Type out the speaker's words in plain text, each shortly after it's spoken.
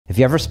If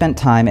you ever spent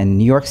time in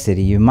New York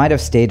City, you might have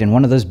stayed in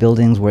one of those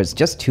buildings where it's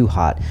just too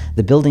hot.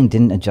 The building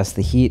didn't adjust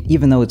the heat,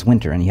 even though it's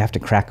winter and you have to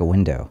crack a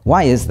window.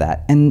 Why is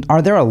that? And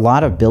are there a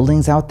lot of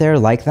buildings out there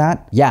like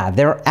that? Yeah,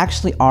 there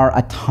actually are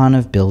a ton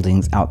of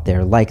buildings out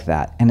there like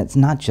that, and it's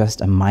not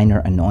just a minor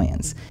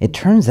annoyance. It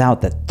turns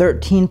out that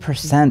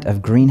 13%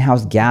 of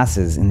greenhouse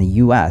gases in the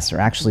US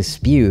are actually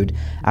spewed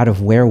out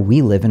of where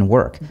we live and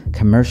work,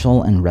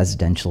 commercial and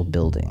residential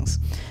buildings.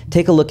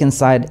 Take a look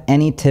inside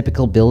any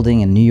typical building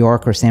in New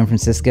York or San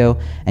Francisco,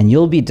 and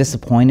you'll be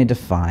disappointed to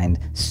find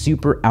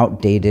super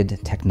outdated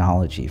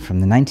technology from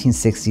the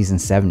 1960s and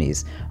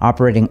 70s,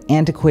 operating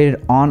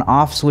antiquated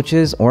on-off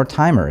switches or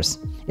timers.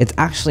 It's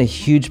actually a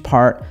huge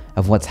part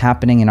of what's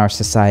happening in our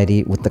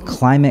society with the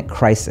climate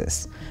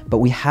crisis. But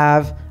we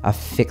have a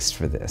fix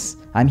for this.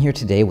 I'm here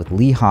today with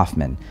Lee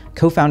Hoffman,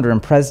 co-founder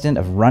and president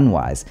of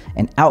Runwise,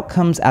 an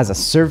outcomes as a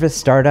service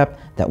startup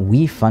that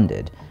we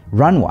funded.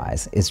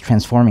 Runwise is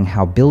transforming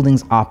how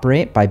buildings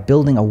operate by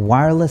building a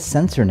wireless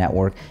sensor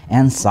network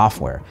and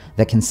software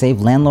that can save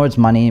landlords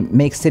money,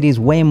 make cities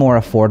way more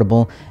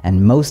affordable,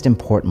 and most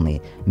importantly,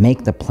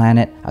 make the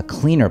planet a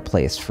cleaner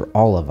place for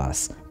all of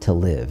us to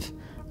live.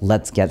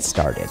 Let's get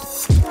started.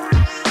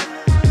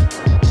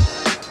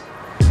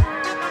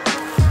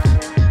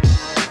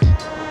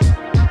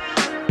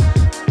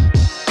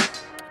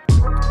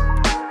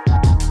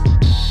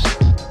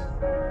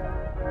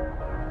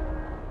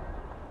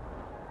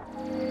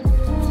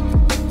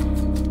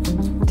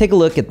 Take a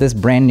look at this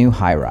brand new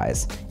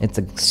high-rise. It's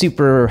a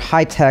super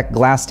high-tech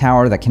glass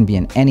tower that can be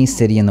in any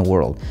city in the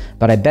world.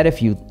 But I bet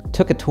if you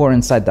took a tour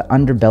inside the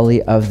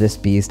underbelly of this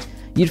beast,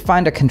 you'd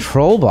find a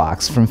control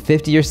box from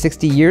 50 or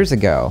 60 years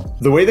ago.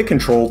 The way the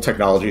control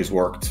technology has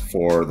worked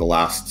for the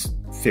last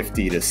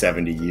 50 to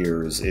 70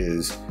 years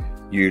is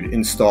you'd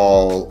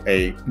install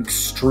an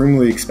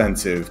extremely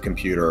expensive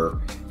computer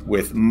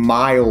with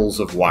miles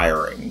of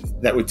wiring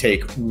that would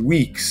take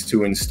weeks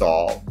to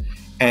install.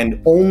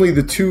 And only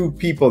the two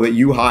people that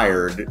you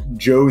hired,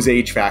 Joe's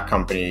HVAC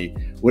company,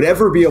 would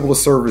ever be able to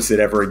service it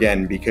ever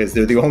again because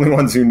they're the only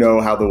ones who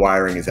know how the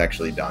wiring is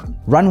actually done.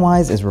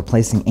 Runwise is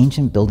replacing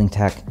ancient building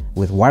tech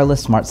with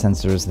wireless smart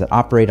sensors that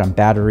operate on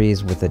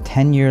batteries with a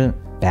 10-year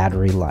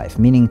battery life,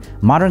 meaning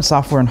modern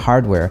software and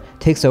hardware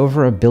takes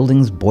over a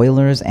building's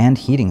boilers and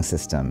heating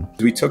system.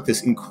 We took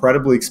this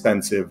incredibly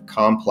expensive,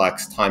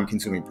 complex,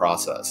 time-consuming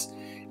process,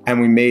 and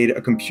we made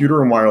a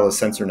computer and wireless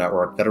sensor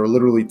network that are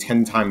literally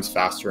 10 times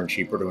faster and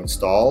cheaper to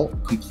install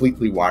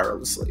completely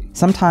wirelessly.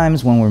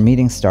 Sometimes when we're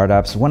meeting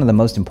startups, one of the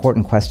most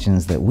important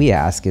questions that we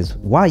ask is,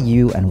 why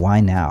you and why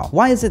now?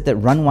 Why is it that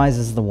Runwise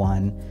is the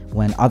one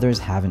when others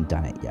haven't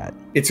done it yet?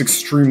 It's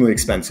extremely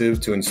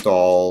expensive to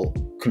install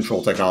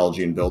control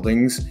technology in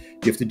buildings.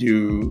 You have to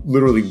do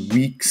literally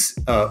weeks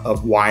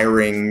of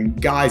wiring,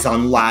 guys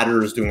on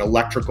ladders doing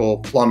electrical,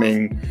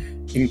 plumbing,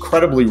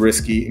 incredibly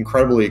risky,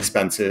 incredibly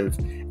expensive.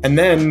 And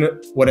then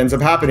what ends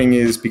up happening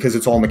is, because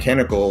it's all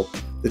mechanical,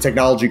 the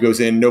technology goes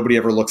in, nobody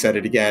ever looks at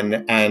it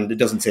again, and it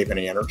doesn't save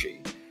any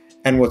energy.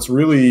 And what's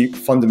really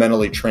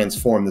fundamentally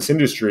transformed this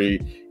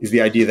industry is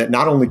the idea that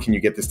not only can you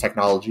get this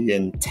technology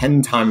in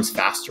 10 times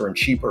faster and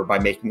cheaper by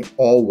making it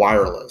all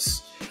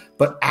wireless,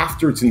 but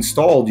after it's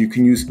installed, you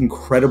can use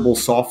incredible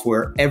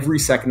software every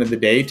second of the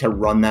day to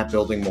run that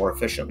building more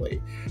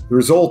efficiently. The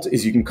result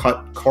is you can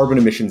cut carbon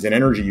emissions and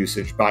energy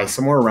usage by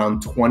somewhere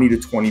around 20 to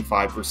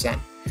 25%.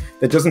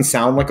 That doesn't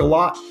sound like a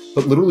lot,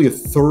 but literally a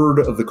third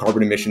of the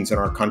carbon emissions in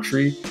our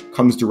country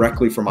comes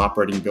directly from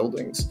operating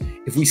buildings.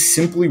 If we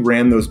simply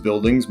ran those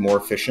buildings more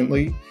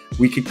efficiently,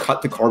 we could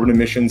cut the carbon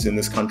emissions in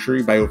this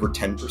country by over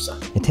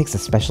 10%. It takes a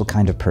special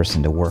kind of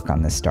person to work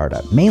on this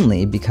startup,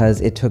 mainly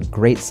because it took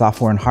great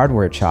software and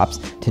hardware chops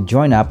to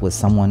join up with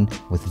someone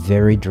with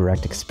very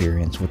direct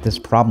experience with this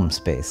problem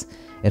space.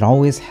 It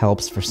always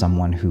helps for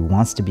someone who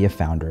wants to be a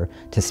founder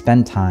to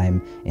spend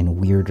time in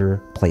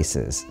weirder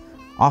places,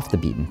 off the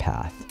beaten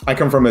path. I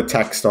come from a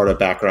tech startup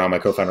background. My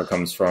co-founder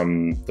comes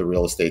from the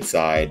real estate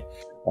side.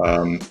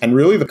 And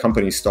really the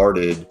company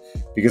started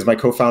because my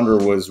co-founder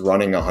was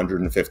running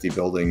 150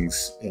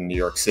 buildings in New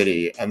York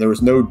City, and there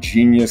was no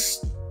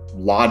genius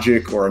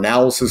logic or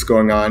analysis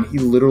going on. He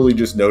literally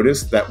just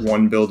noticed that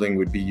one building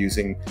would be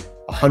using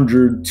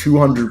 100,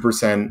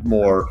 200%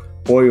 more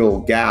oil,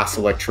 gas,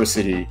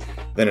 electricity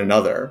than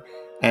another.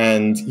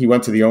 And he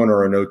went to the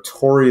owner, a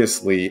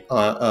notoriously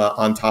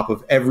on top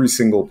of every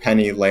single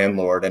penny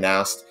landlord, and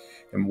asked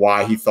him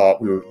why he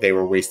thought they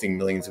were wasting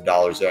millions of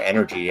dollars of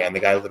energy. And the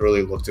guy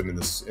literally looked him in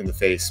the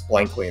face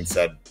blankly and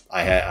said,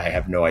 I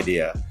have no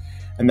idea.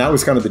 And that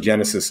was kind of the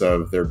genesis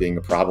of there being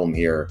a problem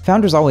here.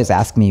 Founders always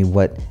ask me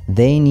what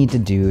they need to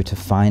do to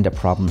find a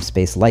problem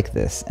space like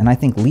this. And I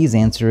think Lee's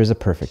answer is a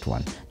perfect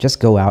one. Just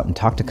go out and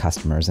talk to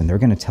customers and they're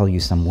going to tell you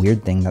some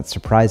weird thing that's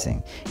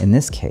surprising. In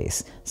this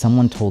case,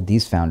 someone told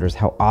these founders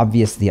how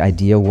obvious the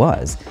idea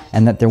was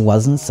and that there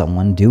wasn't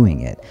someone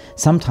doing it.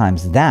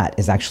 Sometimes that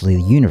is actually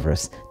the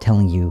universe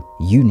telling you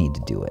you need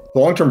to do it. The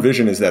long-term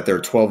vision is that there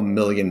are 12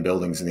 million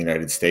buildings in the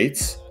United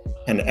States,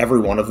 and every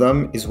one of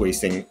them is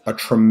wasting a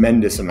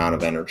tremendous amount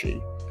of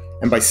energy.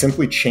 And by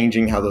simply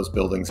changing how those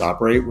buildings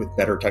operate with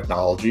better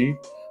technology,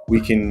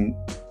 we can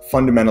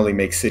fundamentally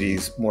make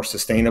cities more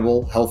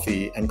sustainable,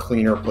 healthy, and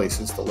cleaner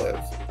places to live.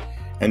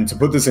 And to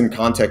put this in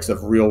context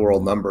of real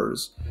world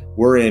numbers,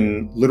 we're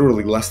in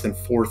literally less than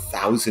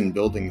 4,000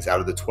 buildings out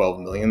of the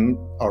 12 million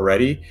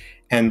already.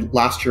 And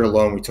last year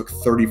alone, we took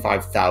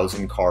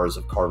 35,000 cars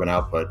of carbon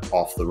output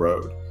off the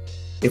road.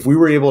 If we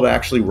were able to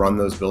actually run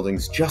those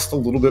buildings just a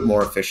little bit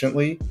more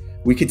efficiently,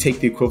 we could take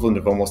the equivalent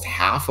of almost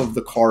half of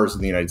the cars in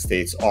the United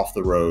States off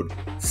the road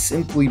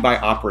simply by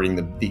operating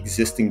the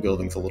existing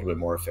buildings a little bit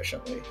more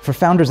efficiently. For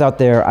founders out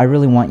there, I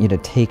really want you to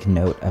take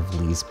note of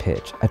Lee's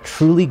pitch. A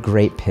truly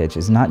great pitch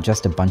is not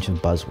just a bunch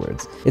of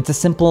buzzwords. It's a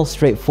simple,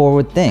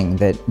 straightforward thing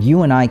that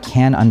you and I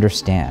can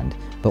understand.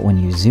 But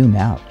when you zoom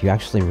out, you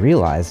actually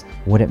realize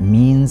what it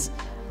means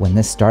when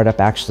this startup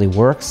actually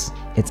works.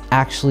 It's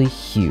actually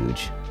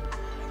huge.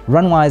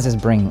 Runwise is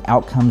bringing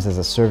outcomes as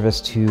a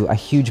service to a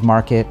huge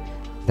market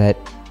that,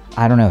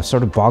 I don't know,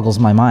 sort of boggles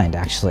my mind,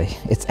 actually.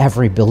 It's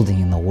every building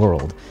in the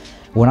world.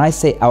 When I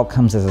say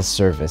outcomes as a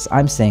service,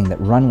 I'm saying that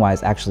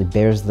Runwise actually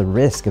bears the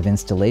risk of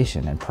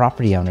installation, and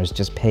property owners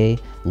just pay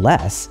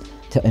less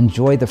to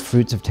enjoy the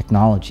fruits of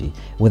technology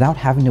without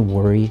having to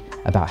worry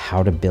about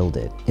how to build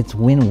it. It's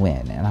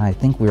win-win, and I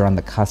think we're on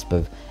the cusp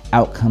of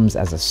outcomes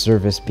as a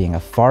service being a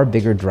far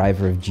bigger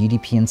driver of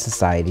GDP in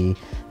society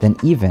than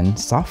even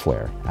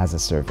software as a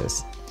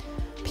service.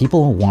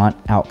 People want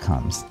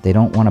outcomes. They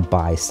don't want to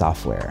buy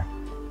software.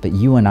 But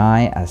you and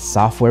I, as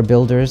software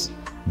builders,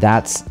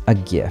 that's a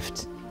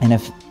gift. And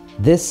if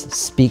this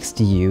speaks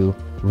to you,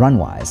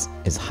 Runwise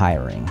is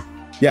hiring.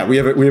 Yeah, we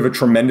have a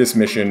tremendous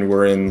mission.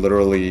 We're in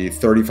literally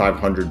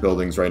 3,500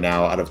 buildings right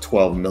now out of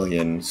 12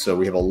 million. So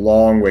we have a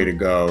long way to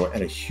go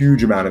and a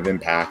huge amount of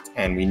impact.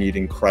 And we need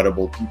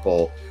incredible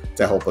people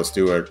to help us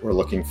do it. We're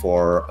looking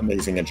for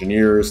amazing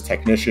engineers,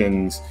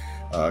 technicians,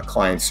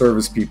 client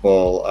service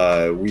people.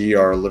 We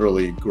are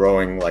literally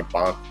growing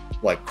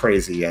like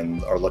crazy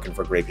and are looking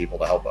for great people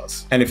to help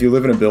us. And if you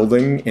live in a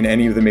building in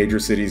any of the major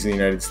cities in the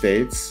United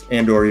States,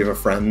 and or you have a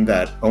friend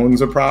that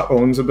owns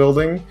a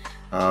building,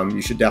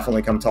 you should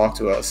definitely come talk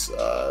to us.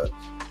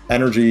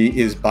 Energy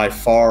is by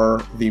far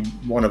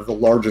one of the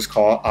largest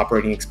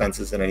operating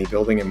expenses in any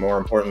building, and more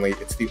importantly,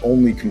 it's the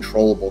only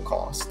controllable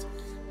cost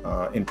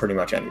in pretty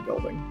much any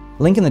building.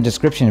 Link in the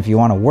description if you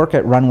want to work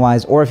at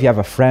Runwise, or if you have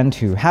a friend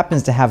who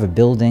happens to have a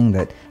building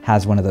that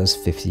has one of those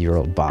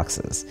 50-year-old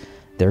boxes.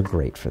 They're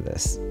great for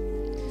this.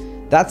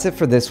 That's it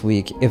for this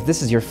week. If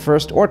this is your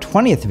first or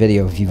 20th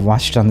video if you've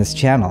watched on this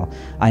channel,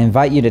 I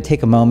invite you to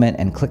take a moment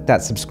and click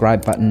that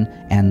subscribe button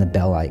and the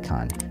bell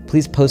icon.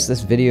 Please post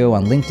this video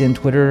on LinkedIn,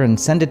 Twitter, and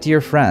send it to your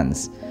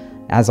friends.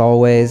 As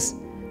always,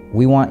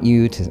 we want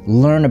you to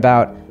learn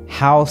about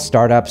how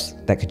startups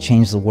that could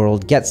change the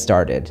world get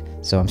started.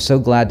 So I'm so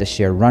glad to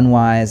share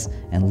Runwise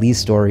and Lee's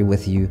story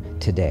with you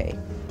today.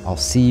 I'll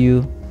see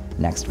you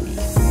next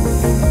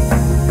week.